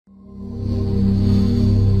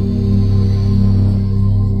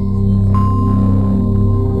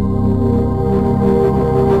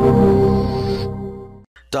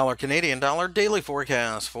Dollar Canadian dollar daily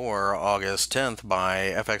forecast for August 10th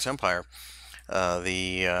by FX Empire.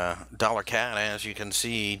 The dollar CAD, as you can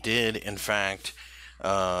see, did in fact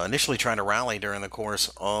initially try to rally during the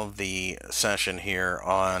course of the session here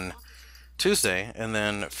on Tuesday and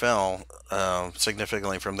then fell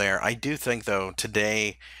significantly from there. I do think, though,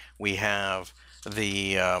 today we have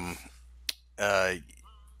the uh,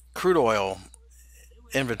 crude oil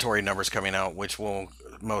inventory numbers coming out, which will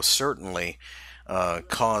most certainly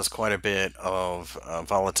cause quite a bit of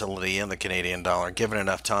volatility in the Canadian dollar. Given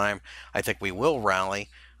enough time, I think we will rally.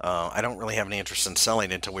 I don't really have any interest in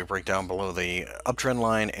selling until we break down below the uptrend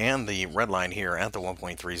line and the red line here at the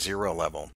 1.30 level.